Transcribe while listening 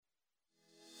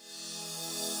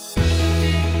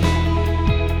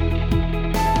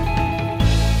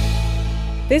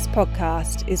This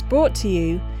podcast is brought to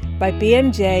you by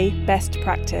BMJ Best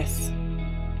Practice.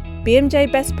 BMJ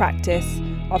Best Practice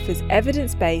offers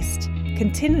evidence-based,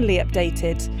 continually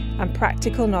updated and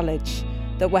practical knowledge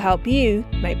that will help you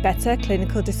make better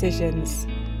clinical decisions.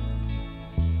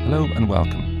 Hello and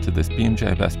welcome to this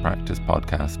BMJ Best Practice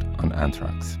podcast on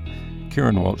anthrax.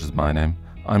 Kieran Walsh is my name.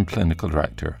 I'm Clinical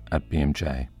Director at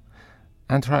BMJ.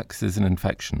 Anthrax is an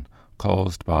infection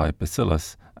caused by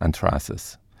Bacillus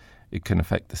anthracis. It can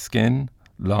affect the skin,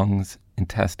 lungs,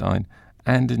 intestine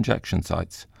and injection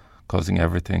sites, causing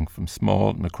everything from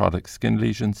small necrotic skin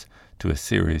lesions to a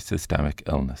serious systemic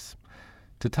illness.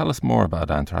 To tell us more about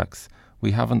anthrax,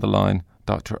 we have on the line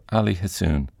Dr. Ali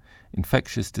Hassoun,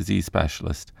 infectious disease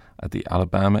specialist at the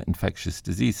Alabama Infectious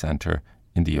Disease Center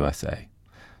in the USA.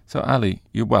 So Ali,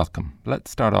 you're welcome.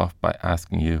 Let's start off by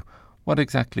asking you, what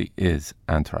exactly is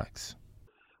anthrax?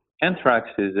 Anthrax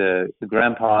is a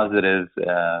gram-positive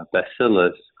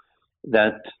bacillus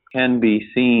that can be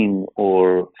seen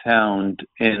or found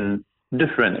in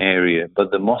different areas,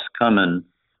 but the most common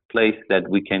place that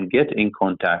we can get in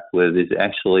contact with is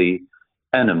actually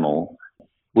animal,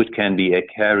 which can be a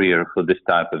carrier for this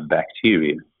type of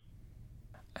bacteria.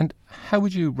 And how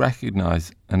would you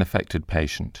recognize an affected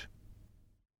patient?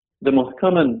 The most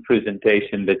common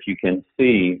presentation that you can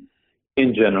see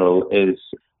in general is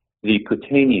the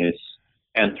cutaneous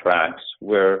anthrax,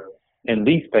 where in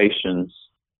these patients,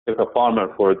 if a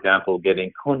farmer, for example, get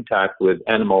in contact with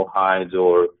animal hides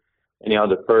or any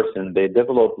other person, they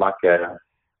develop like a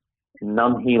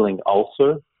non-healing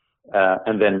ulcer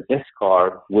and then a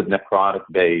scar with necrotic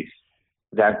base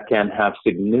that can have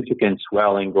significant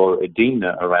swelling or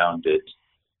edema around it.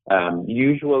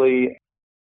 Usually,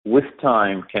 with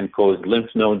time, can cause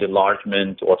lymph node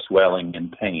enlargement or swelling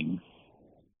and pain.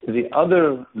 The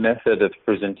other method of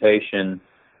presentation,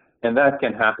 and that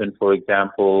can happen, for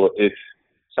example, if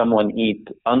someone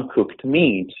eats uncooked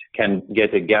meat, can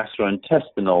get a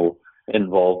gastrointestinal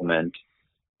involvement.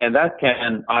 And that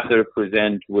can either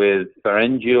present with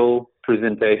pharyngeal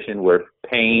presentation where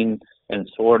pain and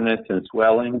soreness and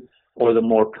swelling, or the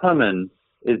more common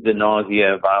is the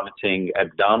nausea, vomiting,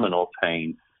 abdominal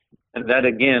pain. And that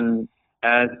again,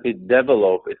 as it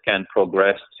develops, it can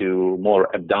progress to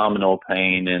more abdominal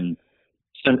pain and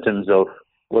symptoms of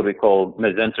what we call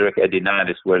mesenteric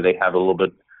adenitis, where they have a little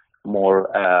bit more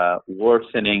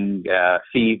worsening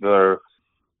fever,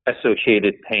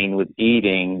 associated pain with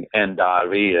eating, and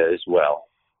diarrhea as well.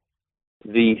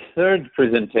 The third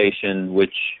presentation,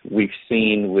 which we've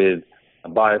seen with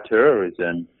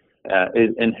bioterrorism,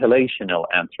 is inhalational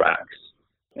anthrax.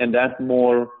 And that's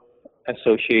more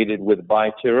associated with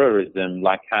bioterrorism,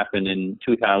 like happened in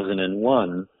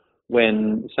 2001,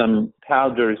 when some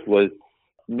powders was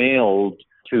mailed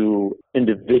to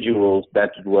individuals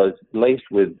that was laced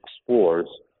with spores.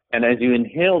 And as you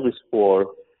inhale the spore,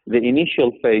 the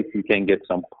initial phase, you can get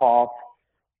some cough,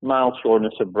 mild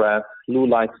shortness of breath,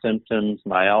 flu-like symptoms,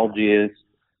 myalgias.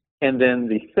 And then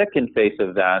the second phase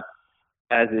of that,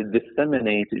 as it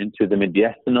disseminates into the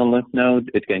mediastinal lymph node,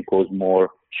 it can cause more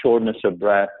shortness of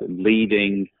breath,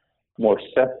 bleeding, more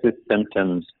sepsis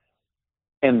symptoms,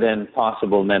 and then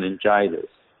possible meningitis.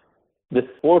 The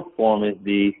fourth form is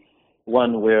the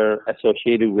one where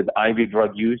associated with IV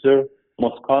drug user,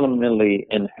 most commonly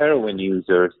in heroin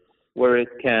users, where it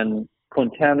can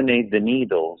contaminate the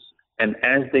needles. And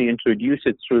as they introduce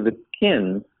it through the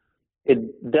skin,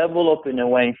 it develops in a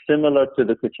way similar to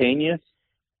the cutaneous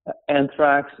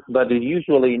anthrax, but it's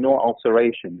usually no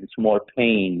ulceration. It's more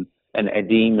pain and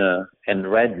edema and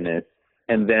redness,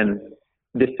 and then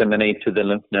disseminate to the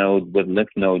lymph node with lymph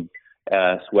node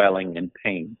swelling and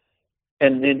pain.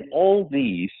 And in all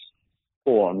these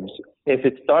forms, if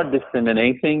it starts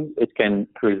disseminating, it can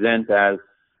present as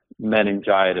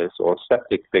meningitis or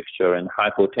septic picture and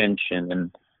hypotension,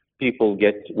 and people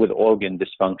get with organ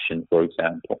dysfunction, for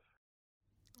example.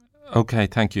 Okay,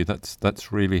 thank you.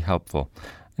 That's really helpful.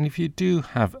 And if you do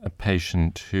have a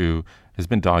patient who has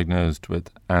been diagnosed with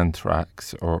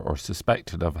anthrax or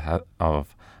suspected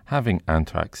of having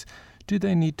anthrax, do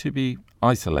they need to be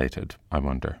isolated, I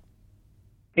wonder?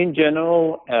 In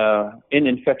general, in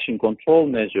infection control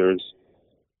measures,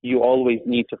 you always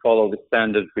need to follow the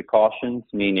standard precautions,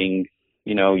 meaning,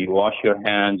 you wash your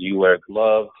hands, you wear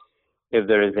gloves. If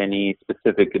there is any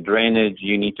specific drainage,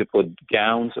 you need to put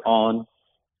gowns on.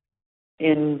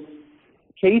 In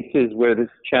cases where there's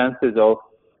chances of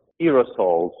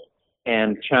aerosols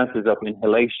and chances of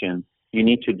inhalation, you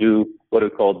need to do what we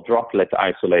call droplet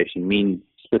isolation, meaning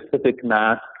specific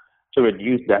mask to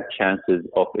reduce that chances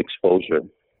of exposure.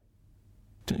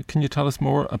 Can you tell us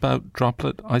more about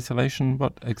droplet isolation?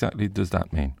 What exactly does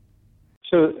that mean?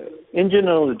 So in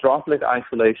general, the droplet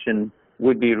isolation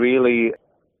would be really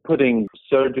putting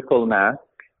surgical mask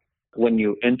when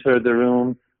you enter the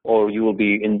room or you will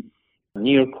be in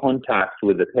near contact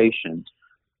with the patient.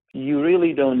 You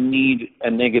really don't need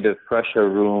a negative pressure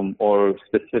room or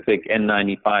specific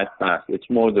N95 mask. It's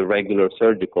more the regular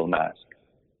surgical mask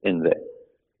in there.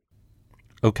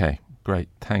 Okay, great.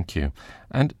 Thank you.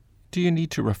 And do you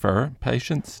need to refer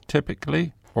patients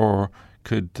typically, or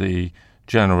could the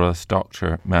generalist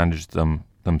doctor manage them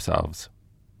themselves?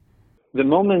 The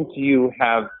moment you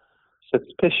have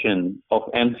suspicion of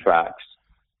anthrax,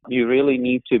 you really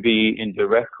need to be in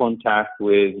direct contact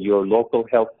with your local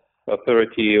health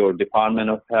authority or Department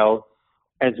of Health,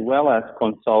 as well as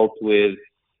consult with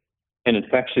an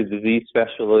infectious disease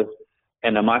specialist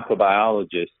and a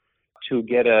microbiologist to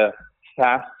get a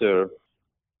faster,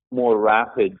 more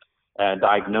rapid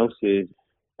diagnosis,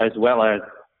 as well as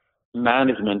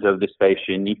management of this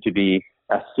patient need to be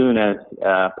as soon as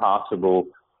possible,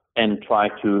 and try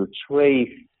to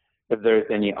trace if there is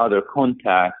any other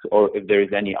contact or if there is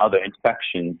any other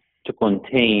infection to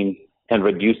contain and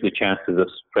reduce the chances of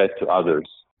spread to others.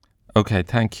 Okay,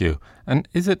 thank you. And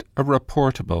is it a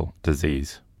reportable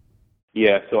disease?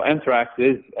 Yeah, so anthrax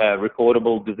is a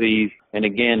reportable disease. And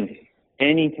again,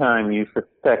 anytime you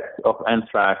suspect of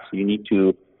anthrax, you need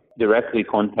to directly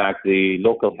contact the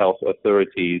local health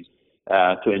authorities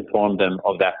to inform them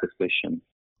of that suspicion.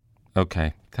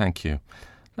 Okay, thank you.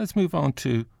 Let's move on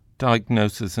to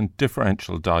diagnosis and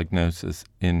differential diagnosis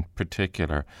in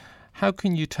particular. How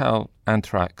can you tell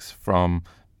anthrax from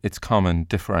its common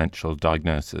differential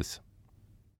diagnosis?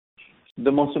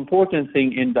 The most important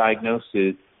thing in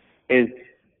diagnosis is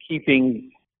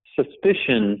keeping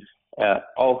suspicion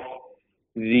of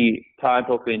the type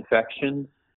of infection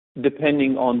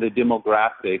depending on the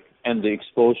demographic and the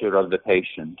exposure of the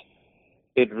patient.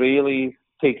 It really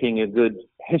taking a good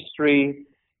history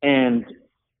and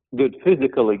good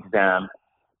physical exam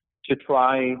to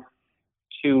try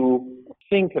to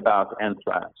think about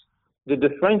anthrax. The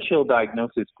differential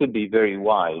diagnosis could be very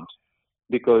wide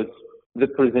because the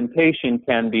presentation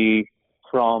can be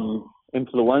from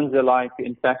influenza-like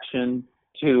infection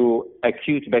to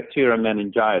acute bacterial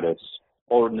meningitis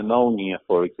or pneumonia,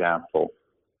 for example.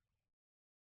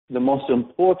 The most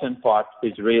important part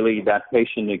is really that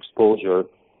patient exposure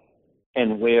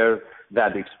and where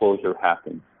that exposure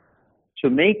happens. To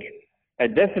make a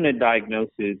definite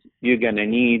diagnosis, you're going to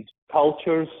need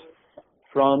cultures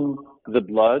from the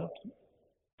blood.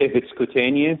 If it's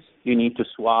cutaneous, you need to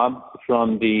swab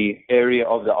from the area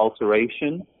of the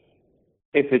ulceration.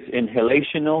 If it's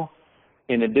inhalational,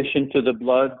 in addition to the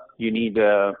blood, you need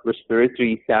a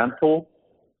respiratory sample.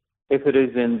 If it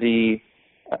is in the,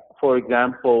 for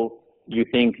example, you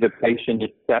think the patient is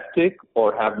septic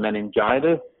or have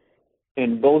meningitis,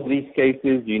 in both these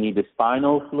cases, you need a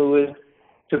spinal fluid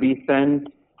to be sent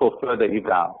for further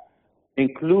eval,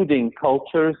 including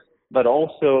cultures, but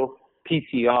also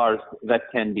PCRs that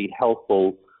can be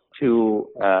helpful to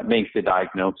make the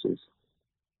diagnosis.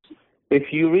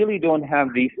 If you really don't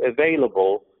have these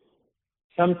available,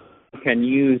 some can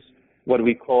use what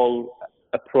we call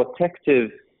a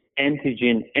protective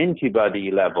antigen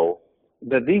antibody level,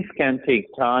 but these can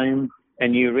take time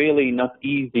and you're really not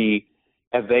easy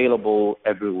available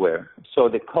everywhere. So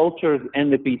the cultures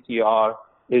and the PCR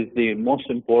is the most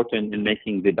important in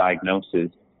making the diagnosis,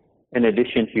 in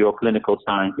addition to your clinical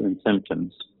signs and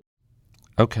symptoms.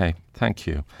 Okay, thank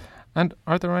you. And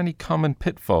are there any common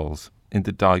pitfalls in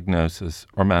the diagnosis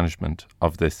or management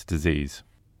of this disease?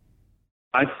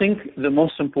 I think the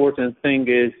most important thing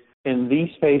is in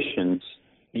these patients,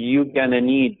 you're going to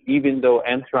need, even though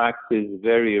anthrax is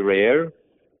very rare,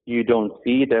 you don't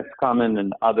see it as common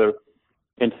in other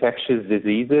infectious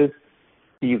diseases,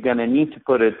 you're going to need to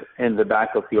put it in the back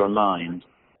of your mind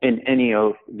in any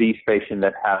of these patients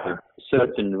that have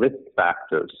certain risk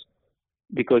factors.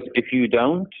 Because if you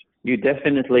don't, you're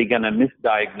definitely going to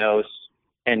misdiagnose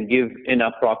and give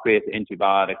inappropriate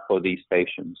antibiotic for these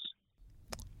patients.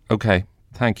 Okay,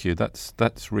 thank you.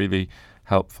 That's really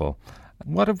helpful.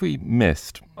 What have we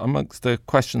missed amongst the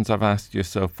questions I've asked you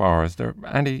so far? Is there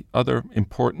any other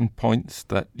important points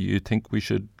that you think we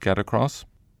should get across?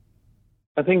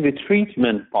 I think the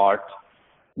treatment part,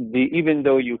 even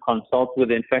though you consult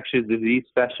with infectious disease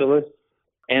specialists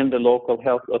and the local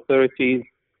health authorities,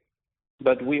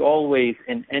 but we always,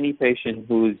 in any patient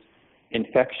who's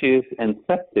infectious and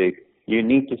septic, you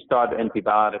need to start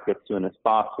antibiotic as soon as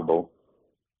possible.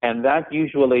 And that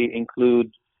usually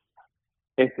includes,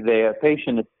 if the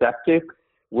patient is septic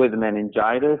with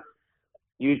meningitis,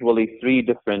 usually 3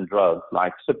 different drugs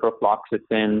like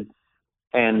ciprofloxacin,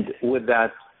 and with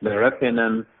that,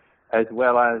 meropenem, as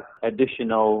well as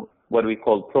additional what we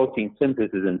call protein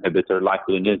synthesis inhibitor like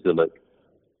linezolid.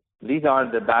 These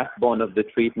are the backbone of the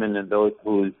treatment in those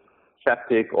who's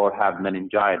septic or have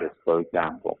meningitis, for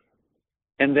example.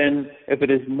 And then if it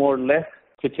is more or less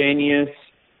cutaneous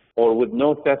or with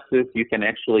no sepsis, you can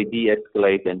actually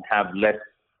de-escalate and have less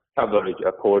coverage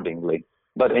accordingly.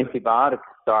 But antibiotic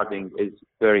starting is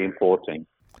very important.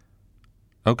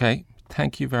 Okay,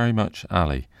 thank you very much,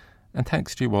 Ali. And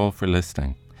thanks to you all for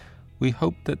listening. We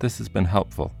hope that this has been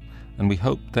helpful, and we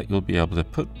hope that you'll be able to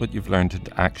put what you've learned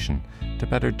into action to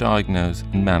better diagnose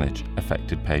and manage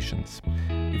affected patients.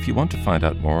 If you want to find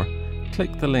out more,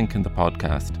 click the link in the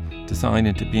podcast to sign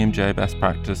into BMJ Best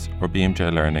Practice or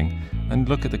BMJ Learning and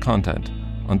look at the content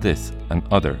on this and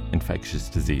other infectious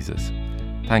diseases.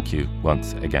 Thank you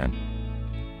once again.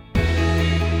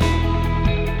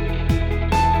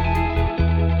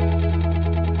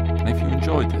 And if you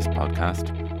enjoyed this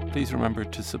podcast, please remember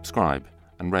to subscribe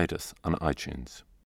and rate us on iTunes.